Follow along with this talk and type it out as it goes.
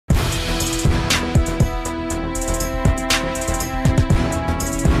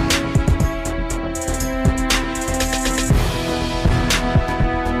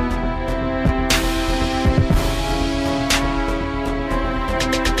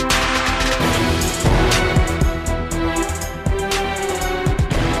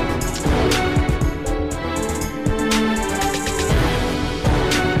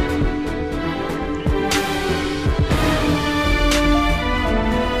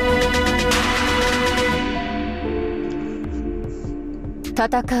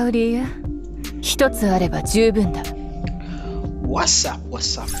戦う理由一つあれば十分だ。 What's up,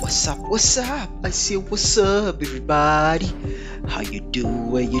 what's up, what's up, what's up? I say what's up, everybody. How you doing,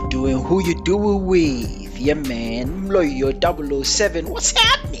 who you doing with? Yeah, man, Lawyer 007, what's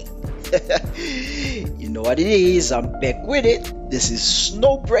happening? You know what it is, I'm back with it. This is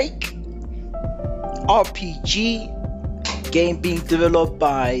Snowbreak, RPG, game being developed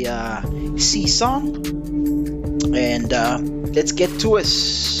by CSON. And let's get to it.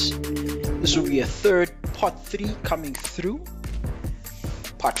 This will be a third, part 3 coming through.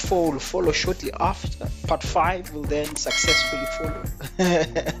 Part 4 will follow shortly after. Part 5 will then successfully follow.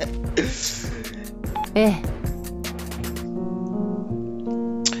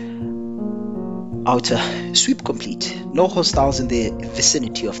 Outer sweep complete. No hostiles in the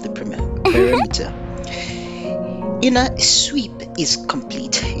vicinity of the perimeter. Inner sweep is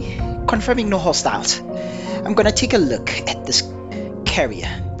complete. Confirming no hostiles. I'm gonna take a look at this carrier.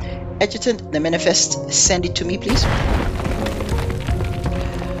 Adjutant, the manifest, send it to me, please.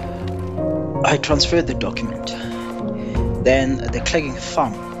 I transferred the document. Then the clanging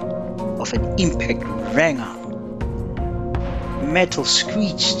thump of an impact rang out. Metal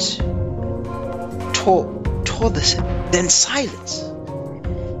screeched, tore this, then silence.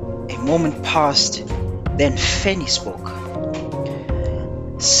 A moment passed, then Fanny spoke.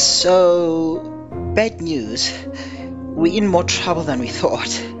 So, bad news. We're in more trouble than we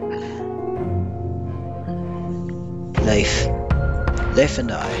thought. Leif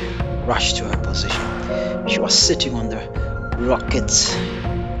and I rushed to her position. She was sitting on the rocket's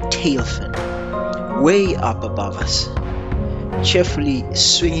tail fin, way up above us, cheerfully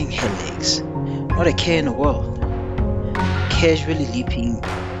swinging her legs, not a care in the world, casually leaping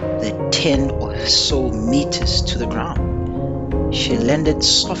the 10 or so meters to the ground. She landed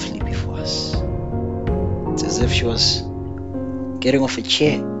softly before us. It's as if she was getting off a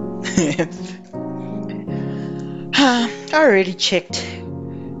chair. I already checked.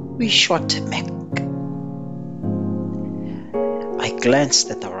 We shot Mac. I glanced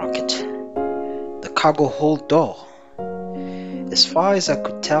at the rocket. The cargo hold door. As far as I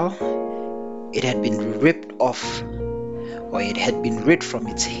could tell, it had been ripped off, or it had been ripped from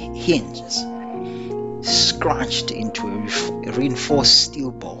its hinges, scrunched into a reinforced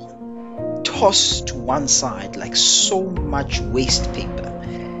steel ball, tossed to one side like so much waste paper.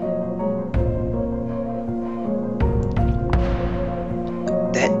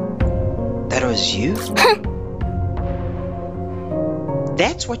 That was you?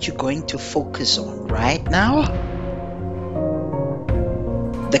 That's what you're going to focus on right now?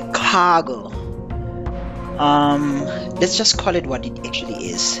 The cargo. Let's just call it what it actually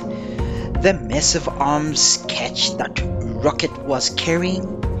is. The massive arms catch that rocket was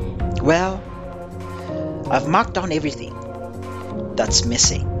carrying. Well, I've marked down everything that's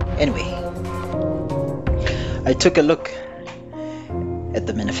missing. Anyway, I took a look at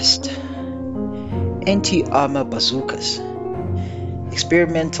the manifest. Anti-armor bazookas,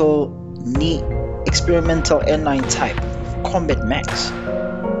 experimental N9 type, combat max.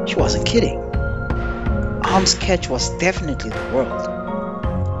 She wasn't kidding. Arms catch was definitely the world.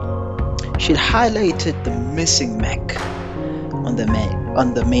 She'd highlighted the missing mech on the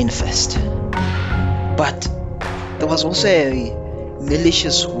manifest, but there was also a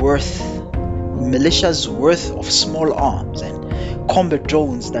militia's worth of small arms and combat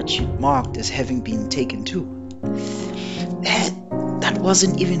drones that she'd marked as having been taken too. That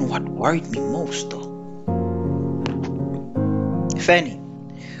wasn't even what worried me most though. Fanny,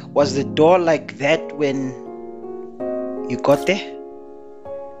 was the door like that when you got there?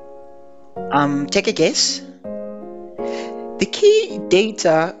 Take a guess. The key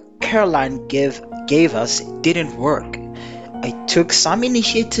data Caroline gave us didn't work. I took some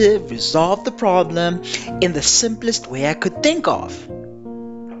initiative, resolved the problem in the simplest way I could think of.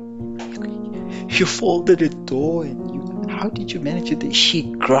 You folded a door and how did you manage it?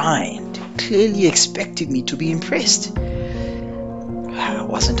 She grinned, clearly expecting me to be impressed.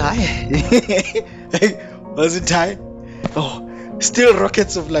 Wasn't I? Wasn't I? Oh, still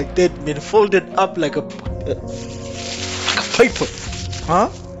rockets of like that men folded up like a paper. Huh?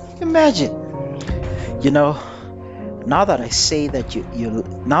 Imagine. You know, now that I say that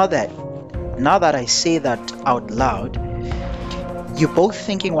now that I say that out loud, you're both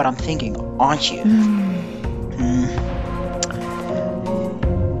thinking what I'm thinking, aren't you?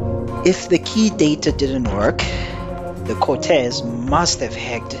 If the key data didn't work, the Cortez must have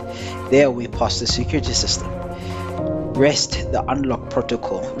hacked their way past the security system. Reset the unlock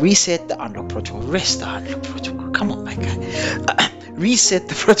protocol. Come on, my guy. Reset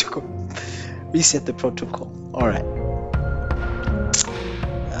the protocol. Alright.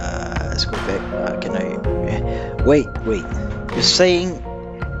 let's go back. Can I? Wait. You're saying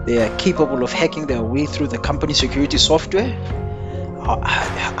they are capable of hacking their way through the company security software?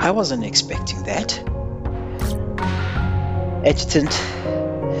 I wasn't expecting that. Adjutant,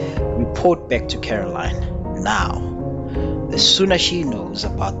 report back to Caroline now. The sooner she knows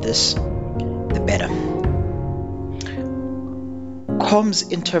about this, the better. Comms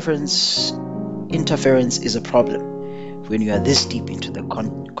interference is a problem when you are this deep into the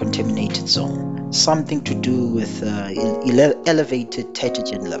contaminated zone. Something to do with elevated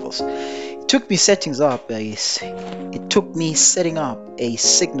nitrogen levels. It took me setting up a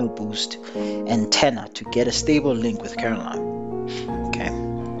signal boost antenna to get a stable link with Caroline. Okay.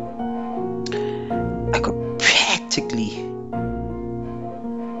 I could practically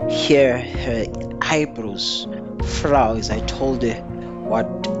hear her eyebrows frown as I told her what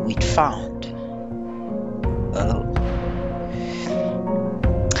we'd found.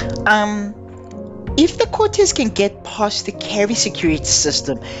 If the Cortez can get past the carry security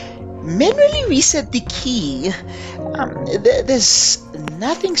system, manually reset the key, there's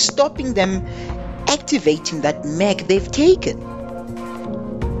nothing stopping them activating that mech they've taken.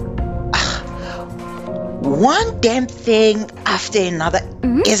 One damn thing after another,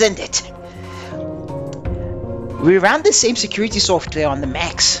 isn't it? We run the same security software on the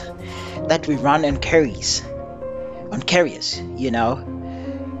mechs that we run on carriers, you know.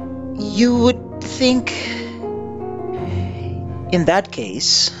 You would think in that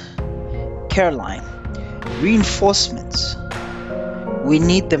case, Caroline, reinforcements, we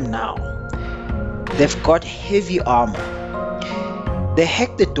need them now. They've got heavy armor. They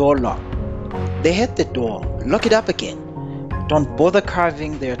hacked the door lock. They hit the door. Lock it up again. Don't bother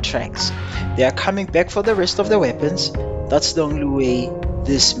carving their tracks. They are coming back for the rest of the weapons. That's the only way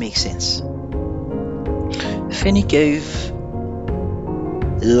this makes sense. Fanny gave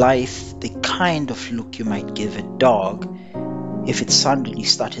life the kind of look you might give a dog if it suddenly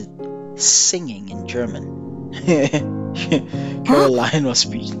started singing in German. Caroline was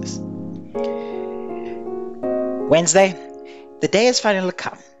speechless. Wednesday, the day has finally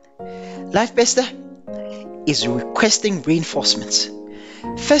come. Life Bester is requesting reinforcements.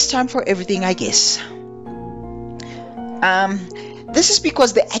 First time for everything, I guess. This is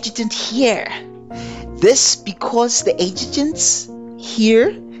because the adjutant here.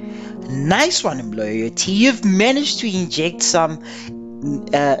 Nice one, Loyalty. You've managed to inject some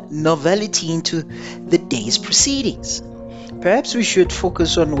novelty into the day's proceedings. Perhaps we should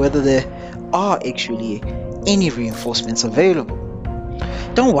focus on whether there are actually any reinforcements available.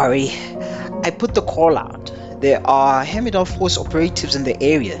 Don't worry, I put the call out. There are Hamidal Force operatives in the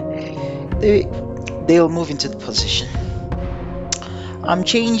area. They'll move into the position. I'm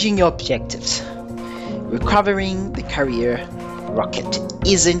changing your objectives. Recovering the carrier rocket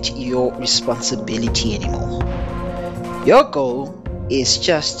isn't your responsibility anymore. Your goal is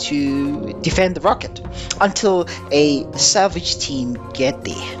just to defend the rocket until a salvage team get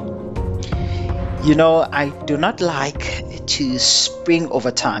there. You know, I do not like to spring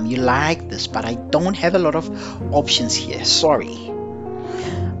over time. You like this, but I don't have a lot of options here. Sorry.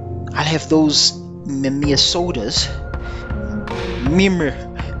 I'll have those Mima sodas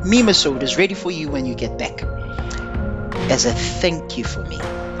ready for you when you get back, as a thank you for me.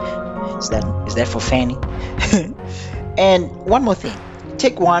 Is that for Fanny? And one more thing,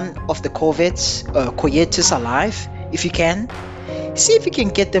 take one of the Coyetes alive if you can. See if you can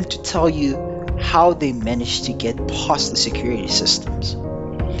get them to tell you how they managed to get past the security systems.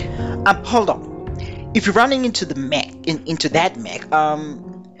 Hold on. If you're running into the mech, into that mech,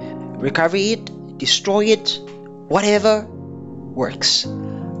 recover it, destroy it, whatever works.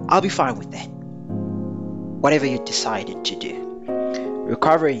 I'll be fine with that. Whatever you decided to do.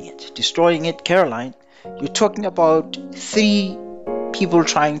 Recovering it, destroying it, Caroline, you're talking about 3 people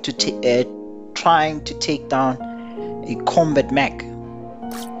trying to take down a combat mech.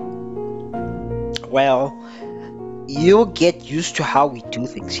 Well, you'll get used to how we do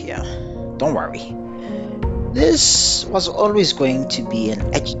things here. Don't worry. This was always going to be an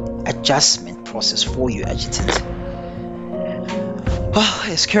adjustment process for you, Adjutant.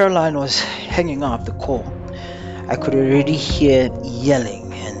 As Caroline was hanging up the call, I could already hear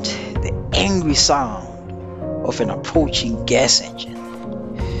yelling and the angry sound of an approaching gas engine.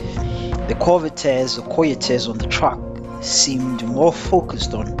 The Coyetes on the truck seemed more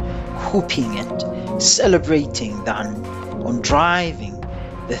focused on whooping and celebrating than on driving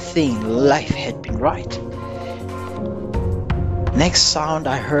the thing. Life had been right. Next sound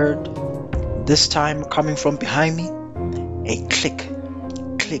I heard, this time coming from behind me, a click,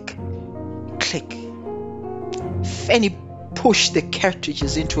 click, click. Fanny pushed the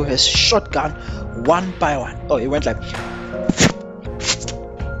cartridges into his shotgun one by one. Oh, it went like.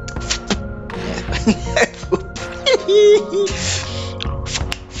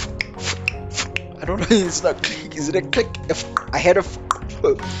 I don't know. It's not click. Is it a click? I had a.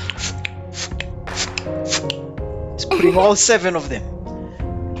 It's putting all 7 of them.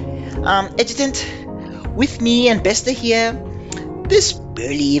 Adjutant, with me and Bester here, this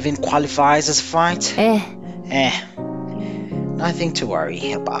barely even qualifies as a fight. Nothing to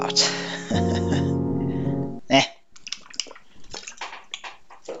worry about.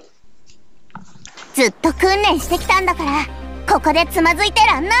 ずっと訓練してきたんだから、ここでつまずいて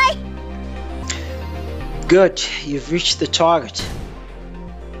らんない。Good, you've reached the target.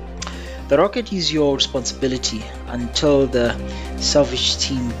 The rocket is your responsibility until the salvage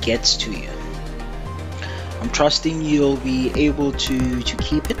team gets to you. I'm trusting you'll be able to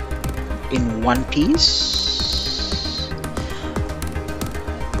keep it in one piece.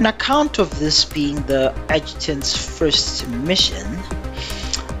 On account of this being the adjutant's first mission,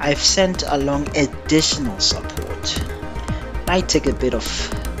 I've sent along additional support. I take a bit of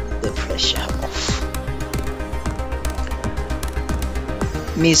the pressure off.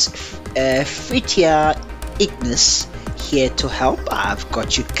 Miss Fritia Ignis here to help. I've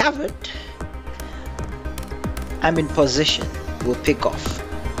got you covered. I'm in position. We'll pick off.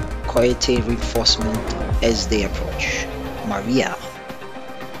 Coyote reinforcement as they approach. Maria.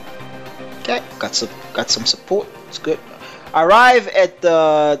 Okay, got some support. It's good. Arrive at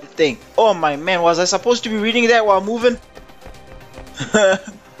the thing. Oh my man, was I supposed to be reading that while moving?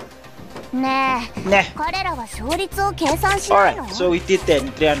 Nah. Alright, so we did that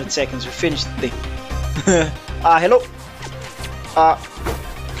in 300 seconds. We finished the thing. Hello.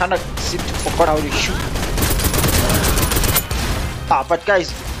 Kinda seem to forgot how to shoot. But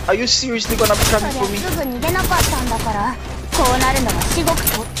guys, are you seriously gonna be coming for me?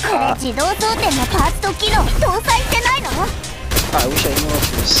 I wish I knew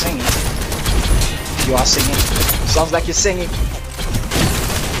if you were singing. If you are singing. Sounds like you're singing.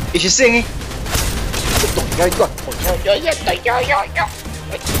 Is she singing?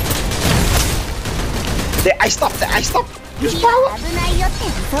 The ice stop, the ice stop. Use power.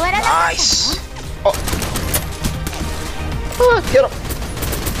 Nice. Oh. Get up.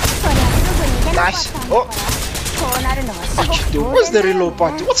 Nice. Oh. Where's the reload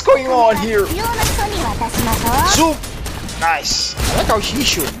button? What's going on here? Zoom. Nice. I like how she's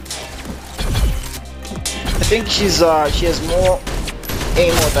shooting. I think she has more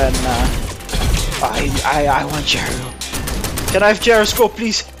ammo than I want gyro. Can I have gyroscope,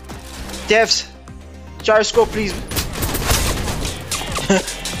 please? Devs, gyroscope, please.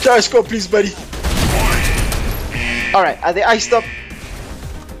 Gyroscope, please, buddy. All right, are they iced up?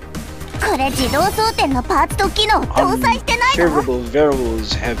 Favorable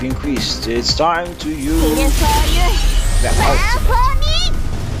variables have increased. It's time to use the ultimate.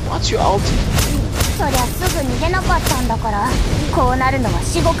 What's your ultimate?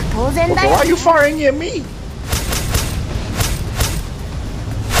 Okay, why are you firing at me?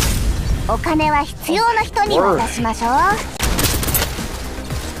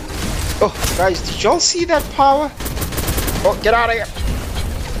 Oh, guys, did y'all see that power? Oh, get out of here.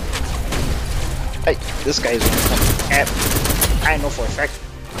 Hey, this guy is gonna come at me. I know for a fact.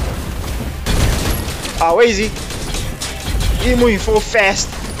 Where is he? He's moving so fast.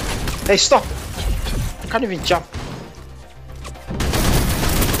 Hey, stop. I can't even jump.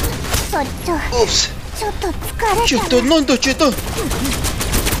 Oops.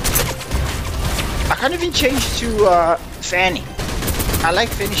 I can't even change to Fanny. I like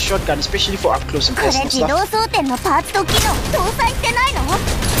Fanny's shotgun, especially for up close and personal stuff.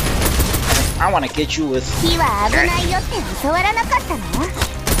 I want to get you with.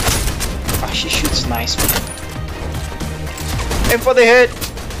 Oh, she shoots nice. Aim for the head.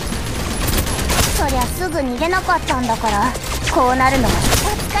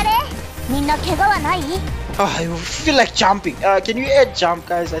 Oh, I feel like jumping. Can you add jump,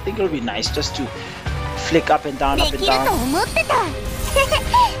 guys? I think it'll be nice just to flick up and down, up and down.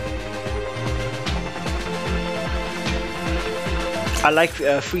 I like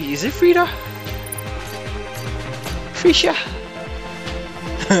free. Is it Frida? Frisha?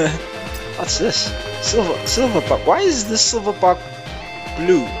 What's this? Silver bug. Why is this silver bug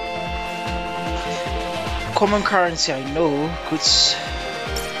blue? Common currency, I know. Goods.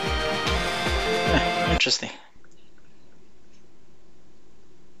 Interesting.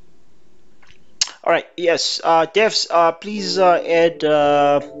 Alright, yes. Devs, please add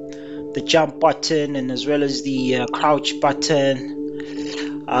the jump button and as well as the crouch button.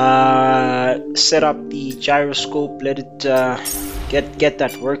 Set up the gyroscope, let it get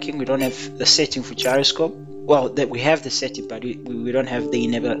that working. We don't have the setting for gyroscope. Well, that we have the setting, but we don't have the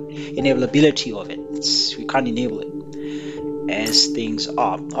enableability of it. We can't enable it as things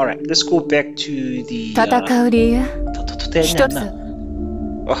are. All right, let's go back to the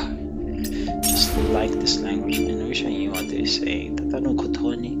oh, just like this language, man. I wish I knew what they're saying.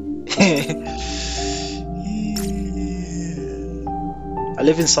 I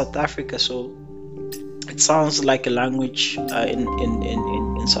live in South Africa, so it sounds like a language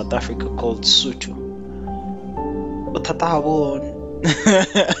in South Africa called Sotho.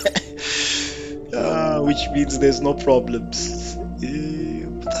 Which means there's no problems.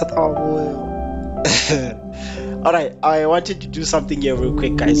 Alright, I wanted to do something here real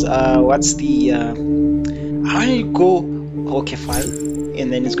quick, guys. What's the I want to go OK file,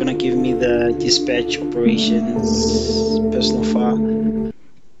 and then it's gonna give me the dispatch operations personal file.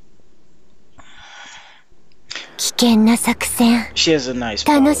 She has a nice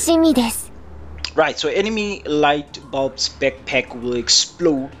power. Right, so enemy light bulb's backpack will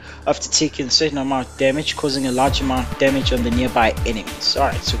explode after taking a certain amount of damage, causing a large amount of damage on the nearby enemies.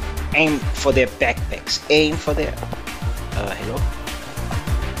 Alright, so aim for their backpacks. Aim for their... hello?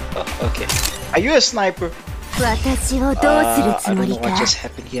 Oh, okay. Are you a sniper? I don't know what just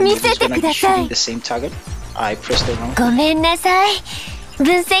happened here. Maybe it's gonna be shooting the same target. I pressed the wrong button.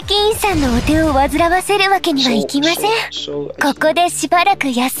 分析員さんのお手を煩わせるわけにはいきません。ここでしばらく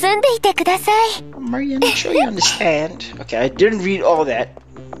休んでいてください。Marianne, I'm sure you understand. Okay, I didn't read all that.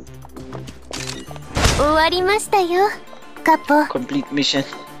 終わりましたよ、カポ。Complete mission.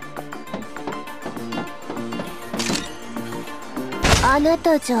 あな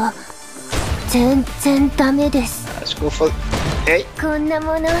たじゃ全然ダメです。Let's go for... Hey. こんな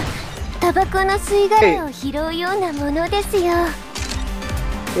もの、タバコの吸い殻を拾うようなものですよ。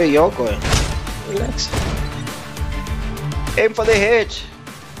Where y'all going? Relax. Aim for the head.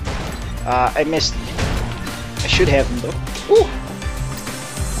 I missed. I should have him though. Ooh.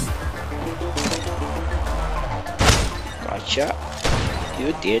 Gotcha.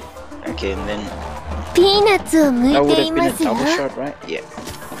 You did. Okay, and then that would have been a double shot, right? Yeah.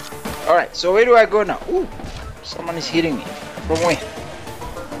 Alright, so where do I go now? Ooh. Someone is hitting me. From where?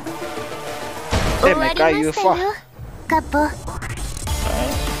 Hey, my guy, you're far.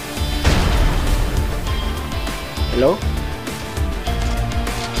 Hello?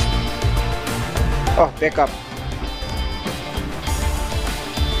 Oh, back up.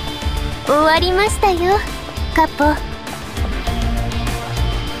 終わりましたよ、カポ。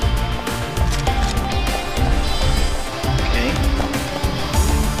Okay.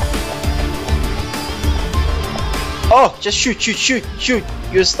 Oh, just shoot.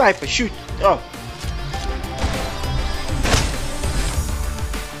 You're a sniper, shoot. Oh.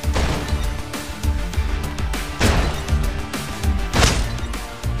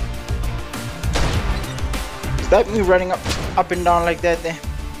 Is that me running up and down like that there?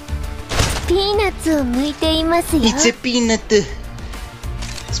 Peanutsを剥いていますよ。It's a peanut.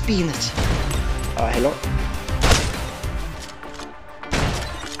 It's peanuts. Hello?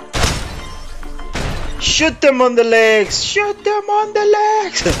 Shoot them on the legs! Shoot them on the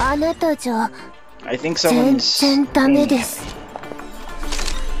legs! あなたじゃ I think someone is... 全然ダメです。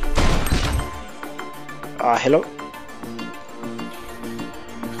Hello?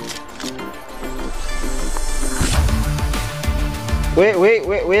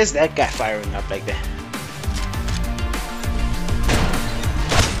 Where's that guy firing up like that?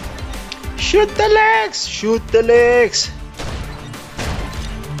 Shoot the legs! Shoot the legs!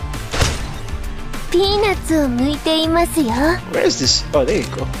 Peanutsを剥いていますよ。Where is this? Oh, there you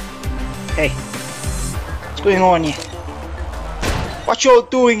go. Hey, what's going on here? What y'all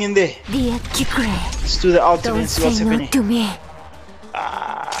doing in there? Let's do the ultimate and see what's happening.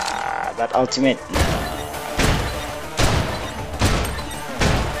 That ultimate.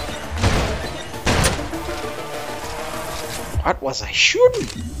 What was I shooting?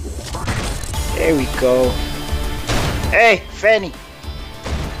 There we go. Hey, Fanny.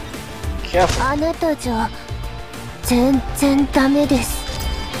 Careful. あなたじゃ全然ダメです。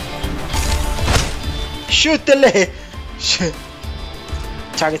Shoot the leg.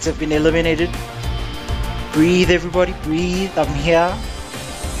 Targets have been eliminated. Breathe, everybody. Breathe. I'm here.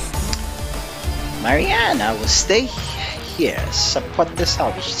 Mariana will stay here. Support the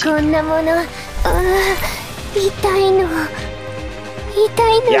salvage team. こんなもの、痛いの。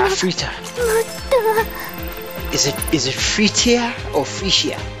Yeah, Frita. Is it Fritia or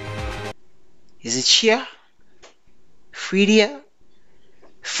Frisia? Is it Shia? Frida?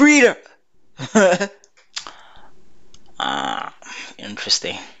 Frida!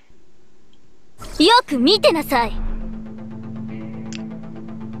 Interesting. よく見てなさい。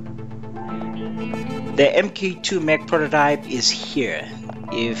 The MK2 mech prototype is here.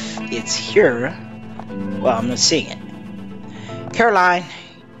 If it's here, well, I'm not seeing it. Caroline,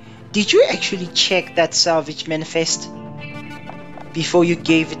 did you actually check that salvage manifest before you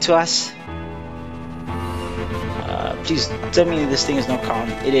gave it to us? Please tell me this thing is not calm.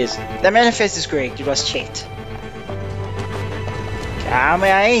 It is. The manifest is correct. It was checked. I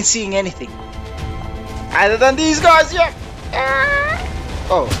mean, I ain't seeing anything other than these guys here.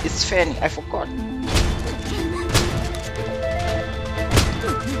 Oh, it's Fanny. I forgot.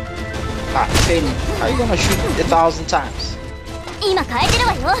 Ah, Fanny, how are you gonna shoot 1,000 times? 今変えてる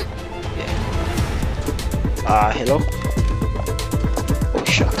わよ。 Yeah. Hello? Oh,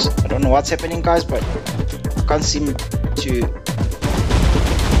 shucks. I don't know what's happening, guys, but I can't seem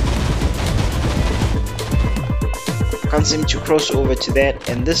to cross over to that.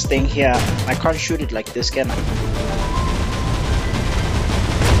 And this thing here, I can't shoot it like this, can I?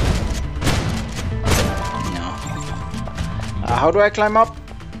 No. How do I climb up?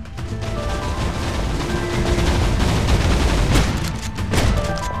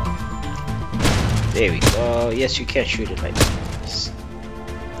 There we go. Yes, you can shoot it like this.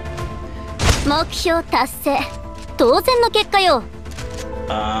 目標達成。当然の結果よ。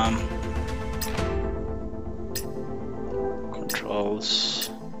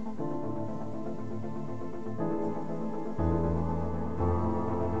Controls.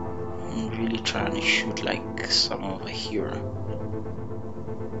 I'm really trying to shoot like some over here.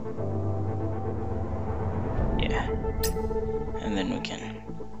 Yeah. And then we can.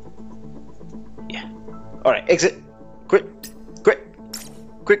 Yeah. Alright, exit. Quick.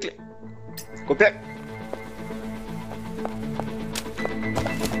 Quickly. Go back.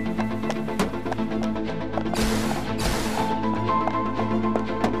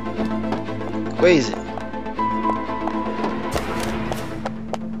 Where is it?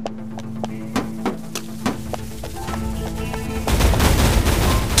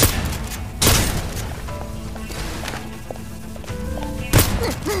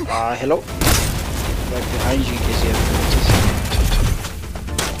 Hello? Right behind you in case you have noticed.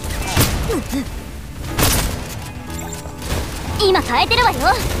 今変えてるわよ。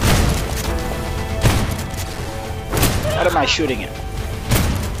 What am I shooting at?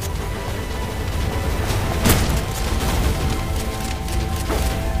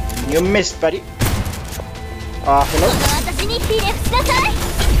 You missed, buddy. Hello? 私にひれ伏しなさい。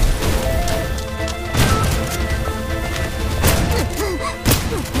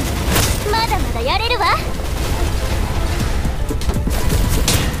まだまだやれるわ。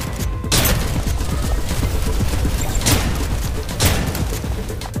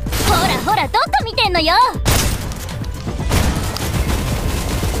ほらほら、どこ見てんのよ。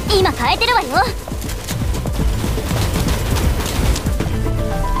今変えてるわよ。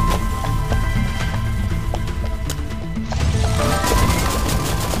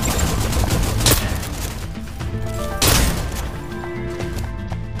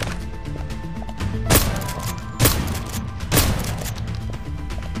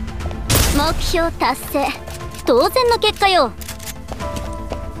目標達成。当然の結果よ。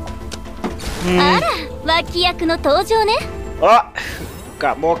あら、脇役の登場ね。Oh,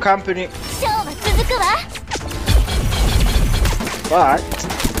 got more company. ショーは続くわ。 But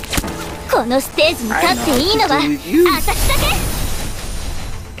このステージに立っていいのは私だけ。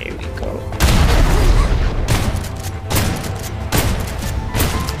 here we go.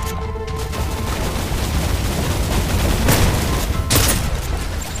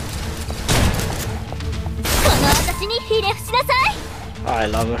 この私にひれ伏しなさい。 I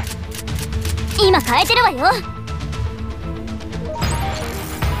love her. 今変えてるわよ。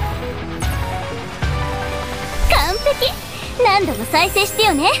完璧。何度も再生して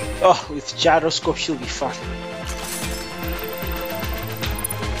よね。 Oh, with Gyroscope she'll be fun.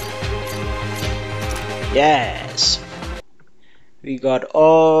 Yes. We got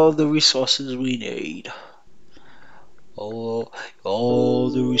all the resources we need. All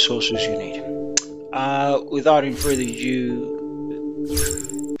the resources you need. Without any further ado,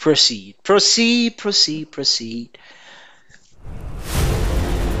 proceed.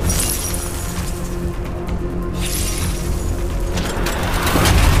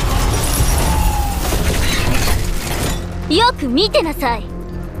よく見てなさい。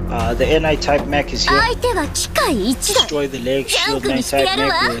 The NI type mech is here. 相手は機械一台。 Destroy the leg shield. NI type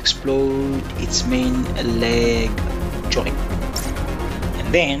mech will explode its main leg joint.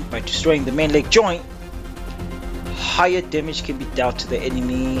 And then, by destroying the main leg joint, higher damage can be dealt to the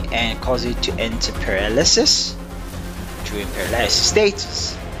enemy and cause it to enter paralysis. To during paralysis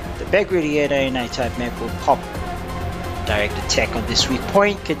status. The back radiator NI type mech will pop. Direct attack on this weak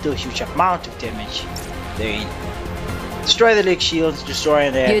point can do a huge amount of damage therein. Destroy the leg shields, destroy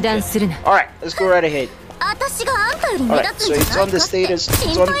the Alright, let's go right ahead. Alright, so it's on the status,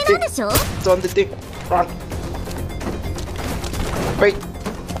 it's on the thing, it's on the thing. Run. Wait.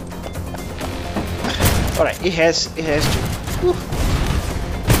 Alright, it has to. Whew.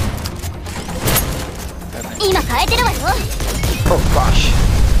 Oh gosh.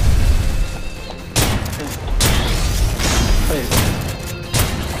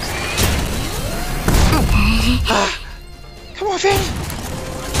 Come on, Fanny!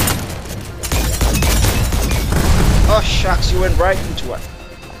 Oh shucks, you went right into it.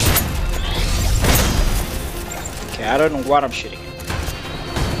 Okay, I don't know what I'm shooting at.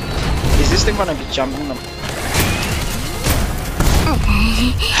 Is this thing gonna be jumping them?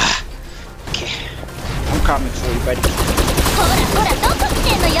 Okay, I'm coming for you, buddy.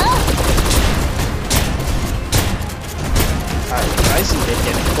 I see that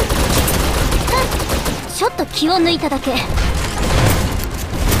damn.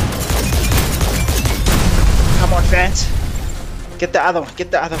 Come on, fans. Get the other one, get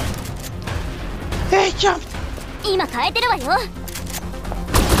the other one. Hey, jump!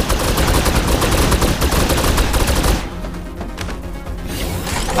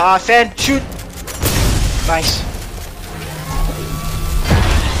 Fan, shoot! Nice.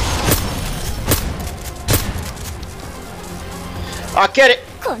 Get it!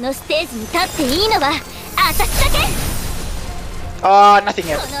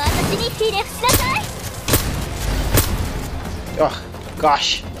 Nothing else. Oh,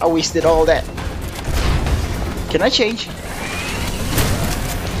 gosh. I wasted all that. Can I change?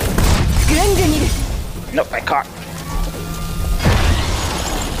 Nope, I can't.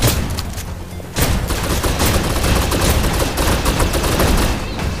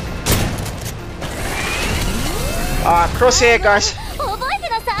 Crosshair, guys.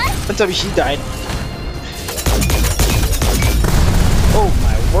 Don't tell me she died. Oh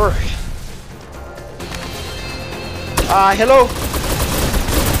my word. Hello.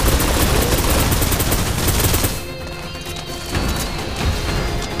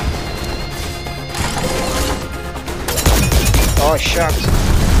 Oh shucks.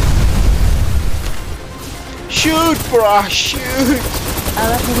 Shoot, bro, shoot.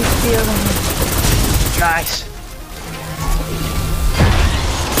 Nice.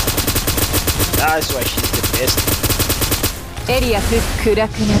 That's why she's the best.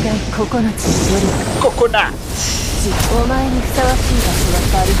 Coconut.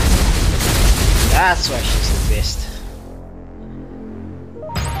 That's why she's the best.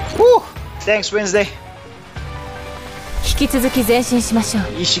 Woo! Thanks, Wednesday.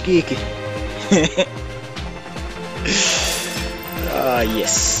 Ishigeki.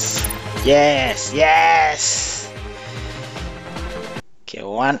 Yes. Yes, yes. Okay,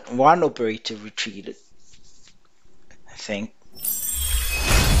 one operator retreated, I think.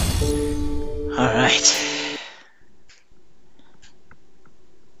 Alright.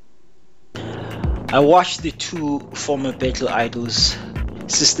 I watched the two former battle idols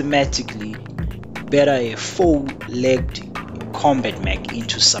systematically better a four-legged combat mech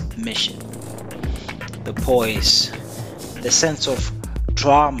into submission. The poise, the sense of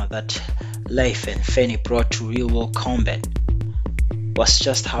drama that Life and Fanny brought to real-world combat was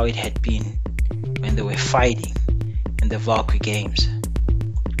just how it had been when they were fighting in the Valkyrie games.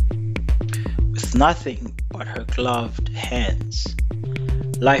 With nothing but her gloved hands,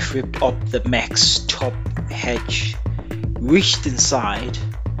 Life ripped up the mech's top hatch, reached inside,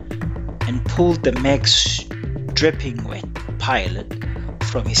 and pulled the mech's dripping wet pilot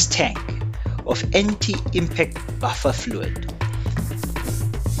from his tank of anti-impact buffer fluid.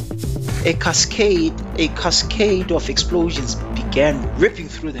 A cascade of explosions began ripping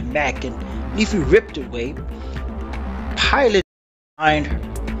through the mech, and Leafy ripped away, pilot behind her,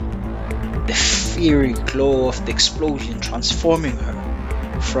 the fiery glow of the explosion transforming her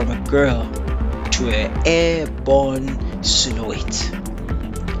from a girl to an airborne silhouette.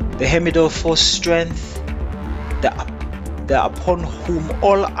 The Hemidor force strength, the upon whom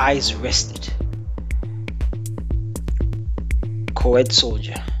all eyes rested. Co-ed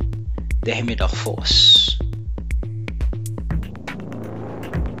soldier, the Hemidor force.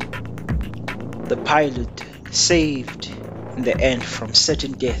 The pilot saved in the end from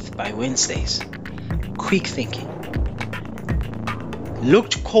certain death by Wednesdays, quick thinking,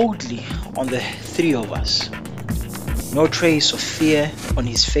 looked coldly on the three of us, no trace of fear on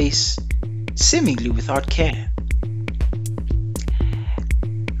his face, seemingly without care.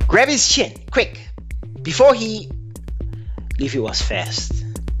 Grab his chin, quick, before he... Leafy was fast.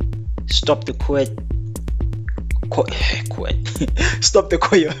 Stop the Stop the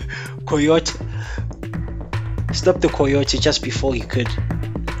coyote. Stop the coyote just before he could.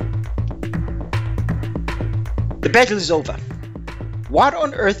 The battle is over. What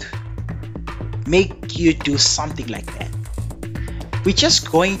on earth make you do something like that? We're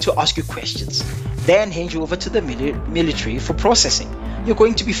just going to ask you questions, then hand you over to the military for processing. You're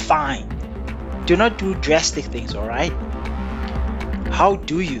going to be fine. Do not do drastic things, alright? How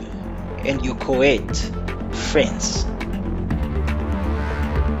do you and your co-ed friends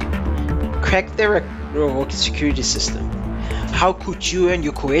crack the rocket security system? How could you and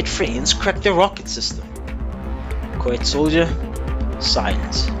your co-ed friends crack the rocket system? Co-ed soldier,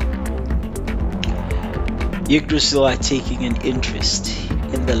 silence. Yggdrasil are taking an interest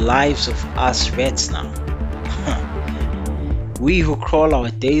in the lives of us rats now. We who crawl our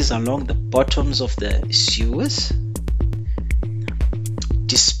days along the bottoms of the sewers.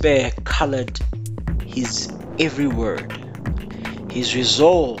 Despair colored his every word. His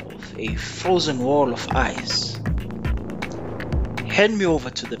resolve a frozen wall of ice. Hand me over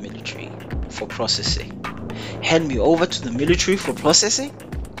to the military for processing. Hand me over to the military for processing?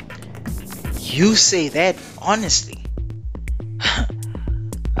 You say that honestly.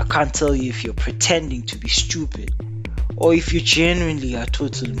 I can't tell you if you're pretending to be stupid or if you genuinely are a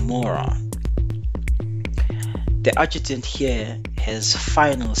total moron. The adjutant here has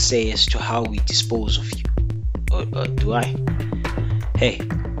final say as to how we dispose of you. Or do I? Hey,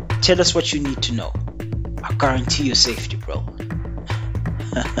 tell us what you need to know. I guarantee your safety, bro.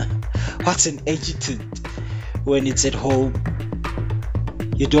 What's an adjutant when it's at home?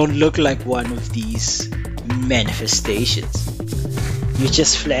 You don't look like one of these manifestations. You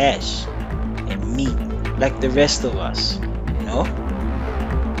just flash and meet like the rest of us, you know?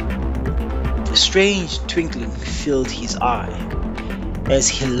 A strange twinkling filled his eye as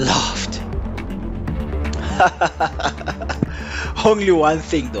he laughed. Only one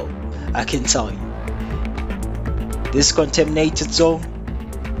thing though, I can tell you. This contaminated zone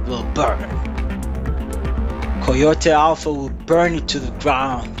will burn. Coyote Alpha will burn it to the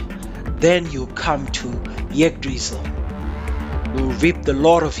ground. Then you'll come to Yggdrasil. We'll rip the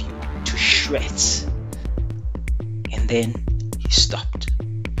lot of you to shreds. And then he stopped.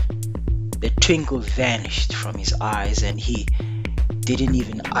 The twinkle vanished from his eyes and he didn't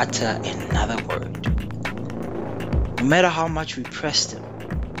even utter another word. No matter how much we pressed him,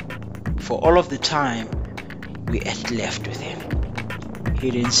 for all of the time we had left with him,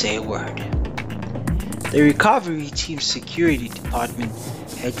 he didn't say a word. The recovery team's security department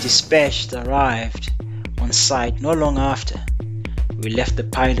had arrived on site not long after. We left the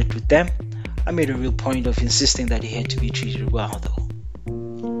pilot with them. I made a real point of insisting that he had to be treated well though.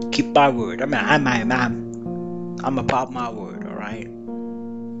 Keep my word. I'm about my word, alright?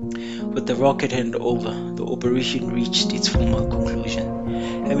 With the rocket hand over, the operation reached its formal conclusion.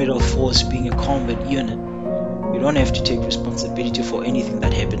 Amid all force being a combat unit, we don't have to take responsibility for anything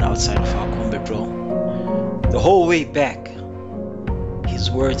that happened outside of our combat role. The whole way back,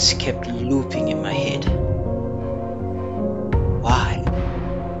 his words kept looping in my head. Why?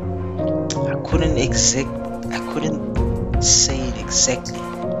 I couldn't say it exactly.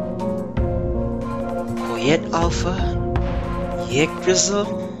 Coyote Alpha? Yggdrasil?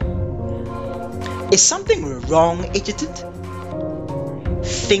 Is something wrong, Adjutant?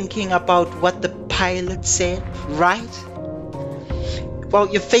 Thinking about what the pilot said, right? Well,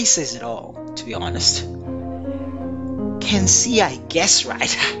 your face says it all, to be honest. Can see I guess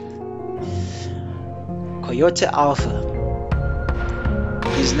right. Coyote Alpha.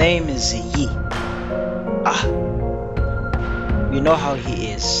 His name is Yi. You know how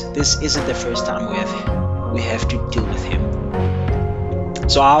he is. This isn't the first time we have to deal with him.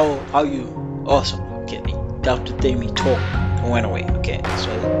 So how you also okay, Dr. Demi talk and went away. Okay, so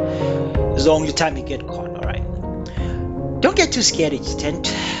it's the only time you get caught, alright. Don't get too scared, Adjutant.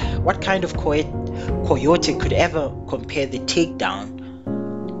 What kind of coyote could ever compare takedown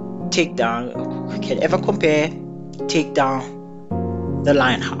the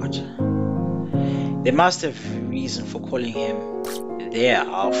Lionheart? They must have a reason for calling him their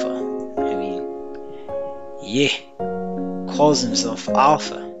Alpha. I mean, yeah, calls himself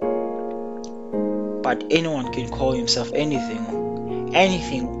Alpha. But anyone can call himself anything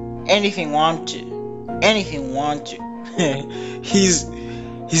want to.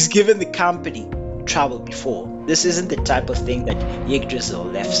 He's given the company trouble before. This isn't the type of thing that Yggdrasil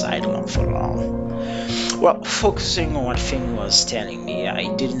left sidelined for long. Well, focusing on what Finn was telling me, I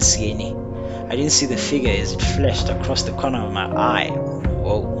didn't see the figure as it flashed across the corner of my eye.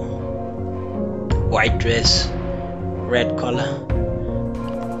 Whoa. White dress, red collar.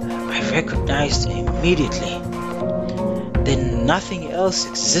 I recognized her immediately. Then nothing else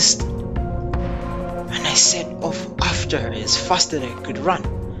existed, and I set off after her as fast as I could run.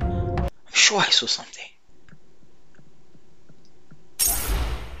 I'm sure I saw something.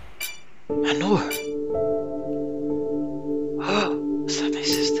 I know her. Oh, is that my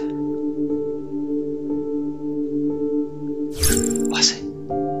sister? Was it?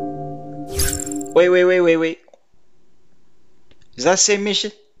 Wait. Is that the same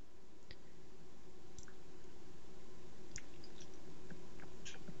mission?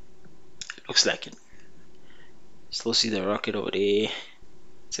 Looks like it. Still see the rocket over there.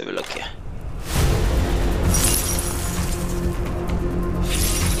 Let's have a look here.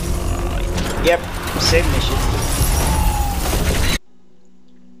 Yep, same mission.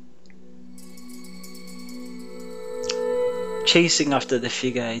 Chasing after the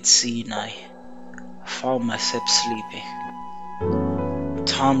figure I'd seen, I found myself sleeping,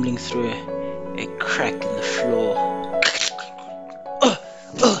 tumbling through a crack in the floor.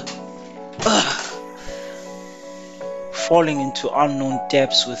 Falling into unknown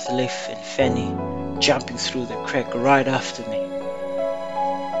depths with Leif and Fanny jumping through the crack right after me.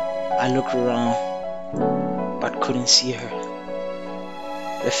 I looked around but couldn't see her.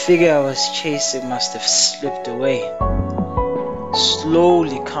 The figure I was chasing must have slipped away.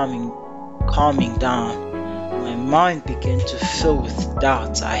 Slowly calming down, my mind began to fill with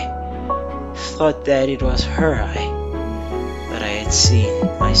doubts. I thought that it was her that I had seen,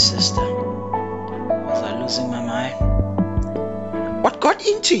 my sister. Was I losing my mind? What got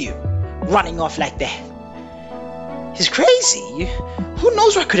into you, running off like that? He's crazy. Who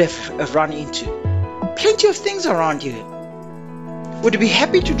knows what could have run into? Plenty of things around here. Would be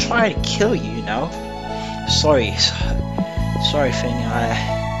happy to try and kill you, you know. Sorry, Fanny.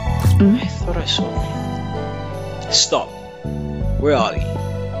 I thought I saw him. Stop. Where are we?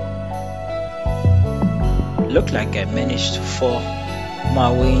 Looked like I managed to fall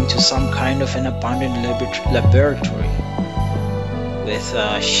my way into some kind of an abandoned laboratory with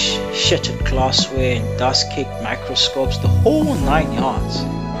shattered glassware and dust-caked microscopes, the whole 9 yards.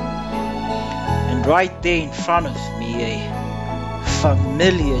 And right there in front of me, a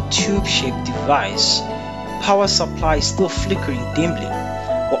familiar tube-shaped device, power supply still flickering dimly.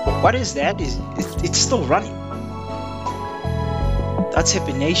 What is that? It's still running. That's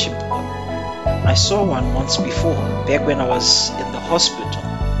hibernation pod. I saw one once before, back when I was in the hospital.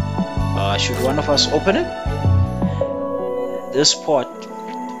 Should one of us open it? This pod,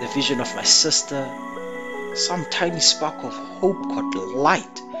 the vision of my sister, some tiny spark of hope caught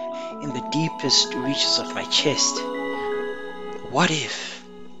light in the deepest reaches of my chest. What if?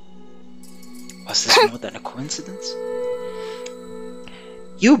 Was this more than a coincidence?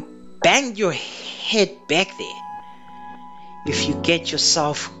 You banged your head back there. If you get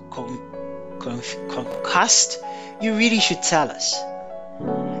yourself concussed, you really should tell us.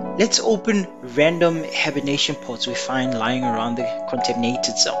 Let's open random hibernation pods we find lying around the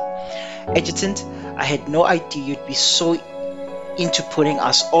contaminated zone. Adjutant, I had no idea you'd be so into putting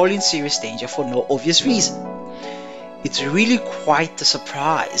us all in serious danger for no obvious reason. It's really quite the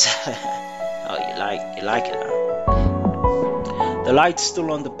surprise. Oh, you like it, huh? The light's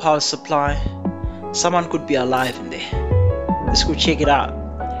still on the power supply. Someone could be alive in there. Let's go check it out.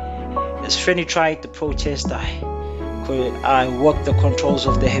 As Fanny tried to protest, I worked the controls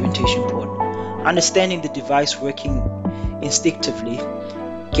of the habitation pod. Understanding the device working instinctively,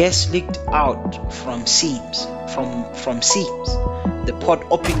 gas leaked out from seams. The pod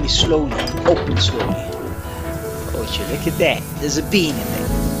opened slowly. Oh, look at that. There's a being in there.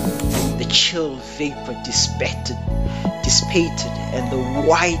 The chill vapor dissipated, and the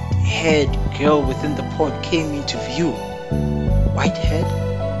white-haired girl within the pod came into view. White-haired?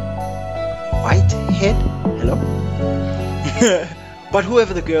 Hello? But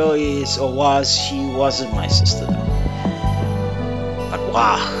whoever the girl is or was, she wasn't my sister though. But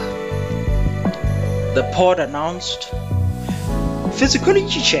wow. The pod announced,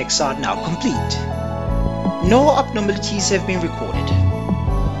 physiology checks are now complete. No abnormalities have been recorded.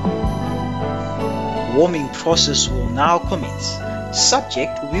 Warming process will now commence.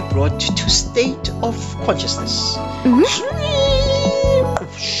 Subject will be brought to state of consciousness.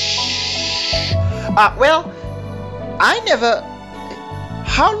 Well, I never...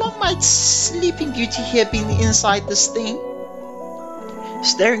 How long might Sleeping Beauty here been inside this thing?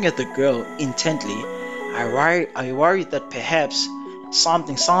 Staring at the girl intently, I worried that perhaps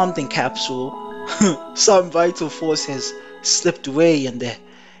something capsule, some vital force has slipped away, and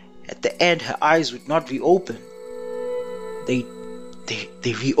at the end her eyes would not reopen. They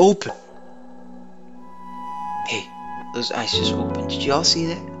reopen. Hey, Those eyes just opened. Did y'all see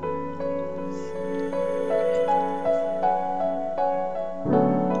that?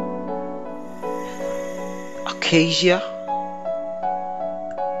 Acacia?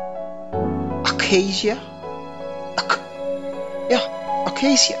 Acacia? Yeah,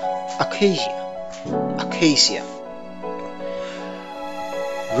 acacia. Acacia. Acacia.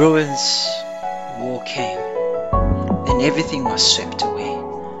 Ruins, war came, and everything was swept away.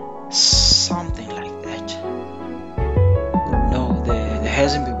 Something like that. No, there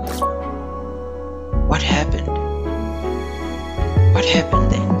hasn't been war. What happened? What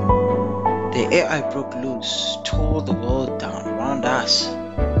happened then? The AI broke loose, tore the world down around us.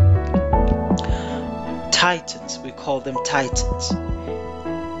 Titans, we call them titans.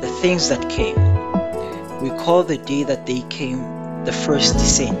 The things that came. We call the day that they came the first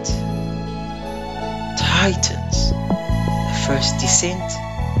descent. Titans, the first descent.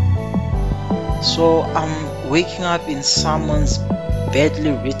 So I'm waking up in someone's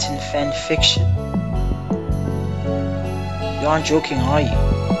badly written fan fiction. You aren't joking, are you?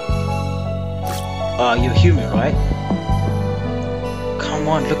 You're human, right? Come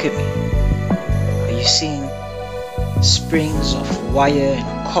on, look at me. Are you seeing springs of wire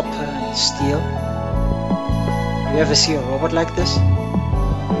and copper and steel? You ever see a robot like this?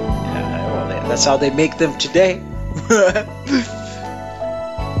 Well, that's how they make them today.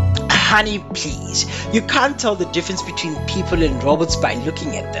 Honey, please. You can't tell the difference between people and robots by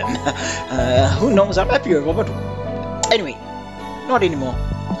looking at them. Who knows? I might be a robot. Anyway, not anymore.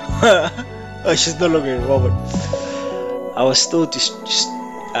 Oh, she's no longer a robot. I was still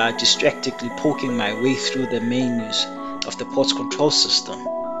distractedly poking my way through the menus of the port's control system.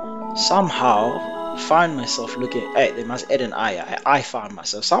 Somehow, found myself looking. Hey, they must add an I. I found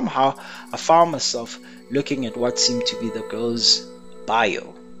myself. Somehow, I found myself looking at what seemed to be the girl's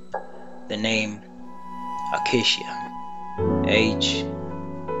bio. The name, Acacia. Age,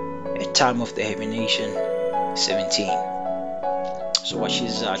 at time of the hibernation, 17. So what,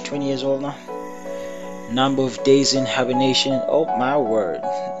 she's 20 years old now? Number of days in hibernation, oh my word.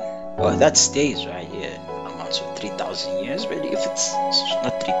 Oh, that's days, right? Yeah, amounts of 3,000 years, really. If it's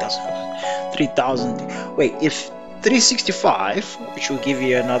not 3,000, 3,000. Wait, if 365, which will give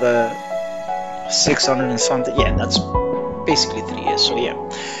you another 600 and something. Yeah, that's basically 3 years. So yeah,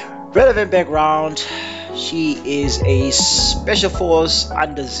 relevant background. She is a special force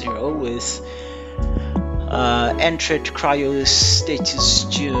under zero with entered cryo status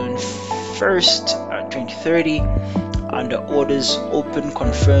June 1st, 2030, under orders open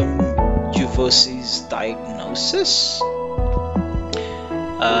confirm Gyroscope's diagnosis.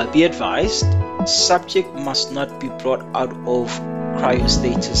 Be advised, subject must not be brought out of cryo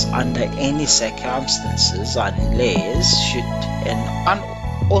status under any circumstances unless, should an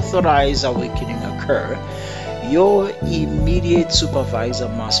unauthorized awakening occur, your immediate supervisor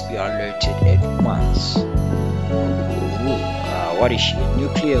must be alerted at once. What is she, a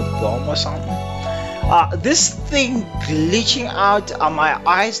nuclear bomb or something? This thing glitching out. Are my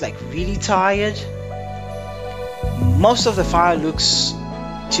eyes like really tired? Most of the file looks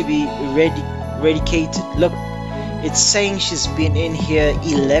to be eradicated. Look, it's saying she's been in here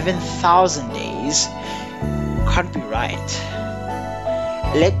 11,000 days. Can't be right.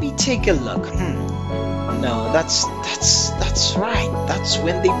 Let me take a look. No, that's right. That's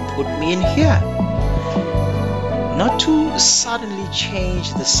when they put me in here. Not to suddenly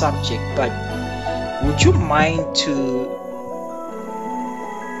change the subject, but would you mind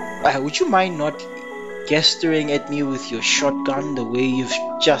not gesturing at me with your shotgun the way you've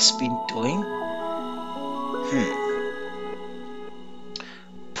just been doing?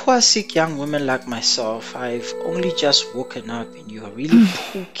 Poor sick young women like myself, I've only just woken up and you are really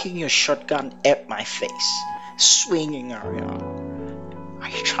poking your shotgun at my face, swinging around. Are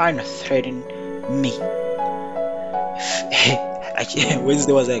you trying to threaten me?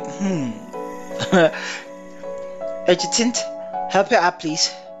 Wednesday was like, Adjutant, help her up,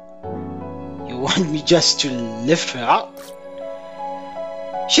 please. You want me just to lift her up?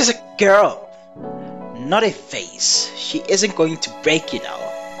 She's a girl, not a vase. She isn't going to break it out.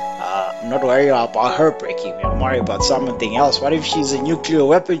 I'm not worried about her breaking me. I'm worried about something else. What if she's a nuclear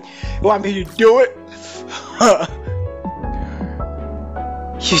weapon? You want me to do it?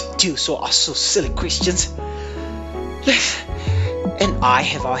 You do so silly questions. And I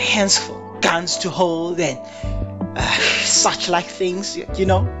have our hands full, guns to hold, and such like things, you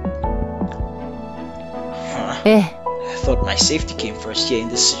know. I thought my safety came first here in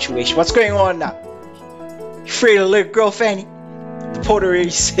this situation. What's going on now? You afraid of little girl Fanny? The porter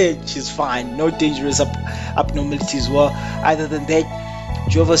already said she's fine. No dangerous abnormalities. Well, other than that,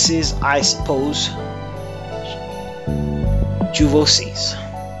 Jova says, I suppose Juvoses.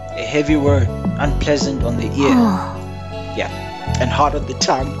 A heavy word, unpleasant on the ear. Yeah, and hard on the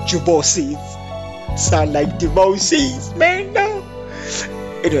tongue. Juvoses. Sound like divorcees, man. No.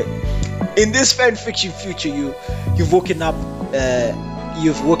 Anyway, in this fan fiction future, you've woken me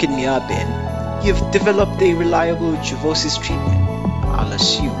up, and you've developed a reliable Juvoses treatment, I'll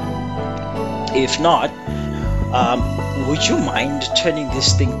assume. If not, would you mind turning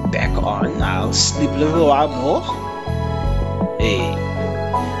this thing back on? I'll sleep a little while more. Hey,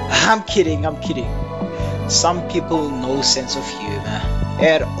 I'm kidding. Some people no sense of humor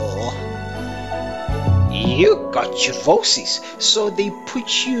at all. You got Juvoses, so they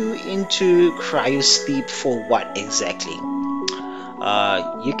put you into cryosleep for what exactly?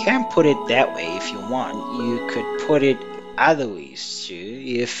 You can put it that way if you want. You could put it other ways too,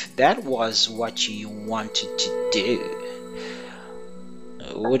 if that was what you wanted to do.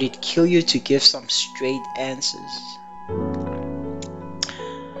 Would it kill you to give some straight answers?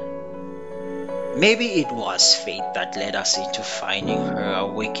 Maybe it was fate that led us into finding her,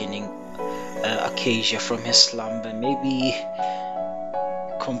 awakening Acacia from his slumber. Maybe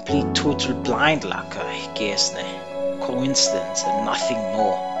complete total blind luck, I guess. Coincidence and nothing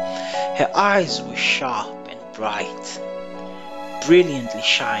more. Her eyes were sharp and bright, brilliantly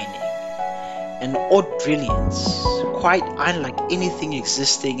shining, an odd brilliance, quite unlike anything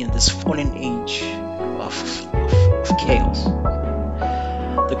existing in this fallen age of chaos.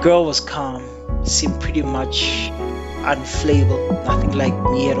 The girl was calm, seemed pretty much unflavorful, nothing like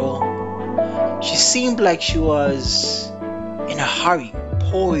me at all. She seemed like she was in a hurry,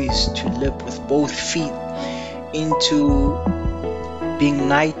 poised to leap with both feet into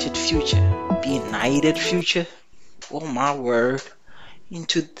benighted future. Benighted future? Oh my word.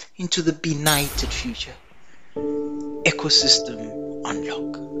 Into the benighted future. Ecosystem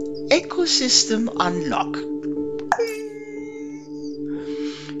unlock. Ecosystem unlock.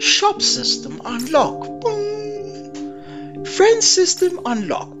 Shop system unlock. Boom. Friend system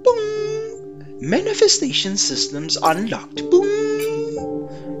unlock. Boom. Manifestation systems unlocked. Boom.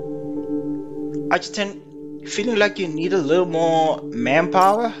 Adjutant, feeling like you need a little more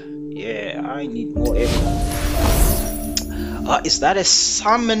manpower? Yeah, I need more echo. Is that a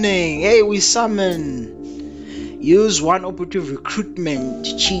summoning? Hey, we summon. Use one operative recruitment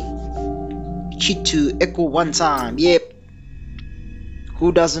cheat to echo one time. Yep.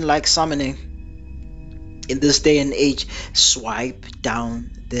 Who doesn't like summoning? In this day and age, swipe down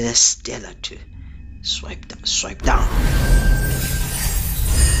the Stella to swipe down.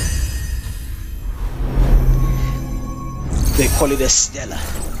 They call it a Stella.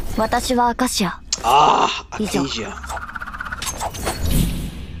 Ah, Acacia.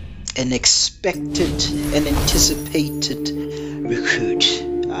 An expected and anticipated recruit.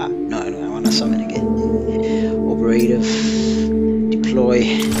 No, I want to summon again. Operative, deploy,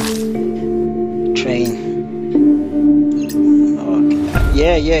 train.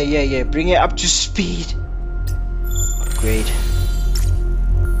 Okay. Yeah. Bring it up to speed. Upgrade.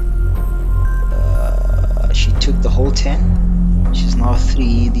 She took the whole 10. She's now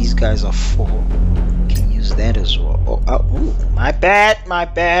 3. These guys are 4. Can use that as well. Oh, my bad.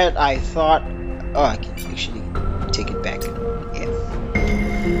 I thought. Oh, I can actually take it back. Yeah.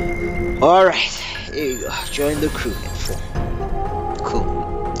 All right. Here you go. Join the crew at 4. Cool.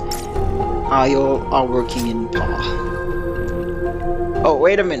 You all are working in power. Oh,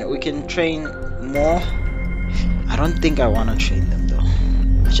 wait a minute. We can train more. I don't think I want to train them though.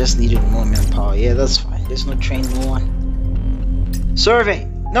 I just needed more manpower. Yeah, that's fine. There's no train, no one. Survey.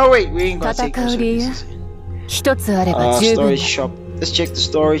 No, wait. We ain't gonna take no services. Storage shop. Let's check the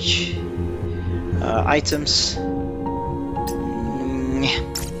storage. Items.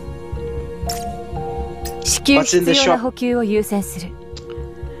 What's in the shop?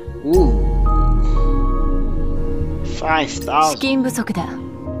 Ooh. 5,000.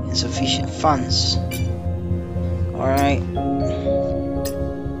 Insufficient funds. Alright.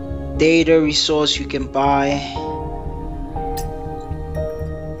 Data resource you can buy.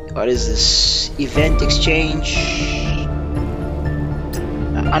 What is this? Event exchange.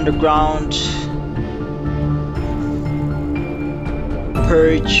 Underground.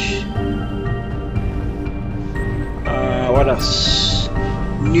 Purge. What else?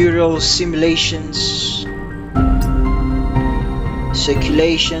 Neural simulations.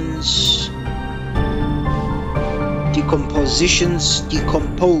 Circulations. Decompositions.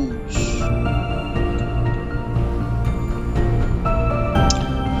 Decompose.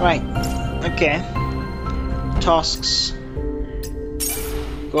 Right. Okay. Tasks.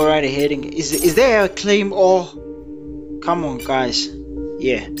 Go right ahead and is there a claim or? Come on, guys.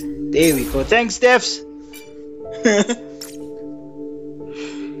 Yeah. There we go. Thanks, devs.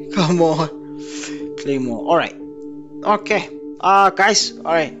 Come on. Claymore. Alright. Okay. Guys,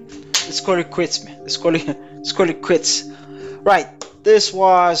 alright. Let's call it quits, man. Let's call it quits. Right. This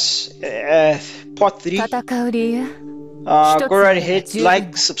was part 3. Go right ahead,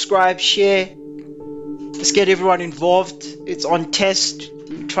 like, subscribe, share. Let's get everyone involved. It's on test.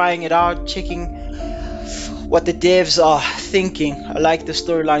 We're trying it out, checking what the devs are thinking. I like the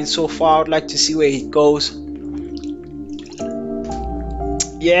storyline so far. I'd like to see where it goes.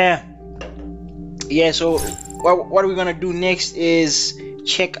 Yeah. So what we're gonna do next is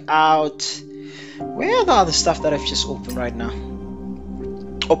check out where are the other stuff that I've just opened right now.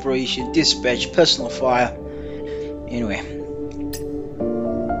 Operation, dispatch, personal fire. Anyway,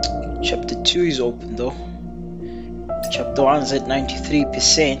 chapter 2 is open though. Chapter 1's at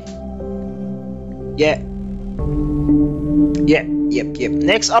 93%. Yep.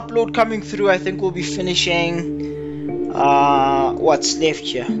 Next upload coming through, I think we'll be finishing what's left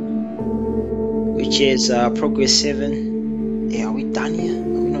here, which is progress 7. Yeah, are we done here? Are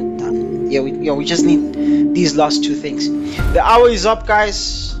we not done? Yeah, we just need these last 2 things. The hour is up,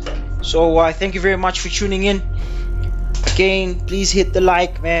 guys. So thank you very much for tuning in. Again, please hit the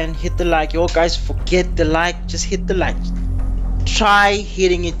like, man. Hit the like. Yo, guys, forget the like. Just hit the like. Try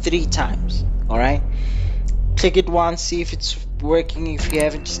hitting it 3 times. All right. Click it once, see if it's working. If you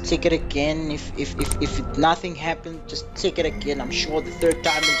haven't, just click it again. If nothing happened, just click it again. I'm sure the 3rd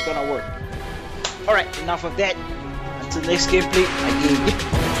time it's gonna work. All right. Enough of that. Until next gameplay.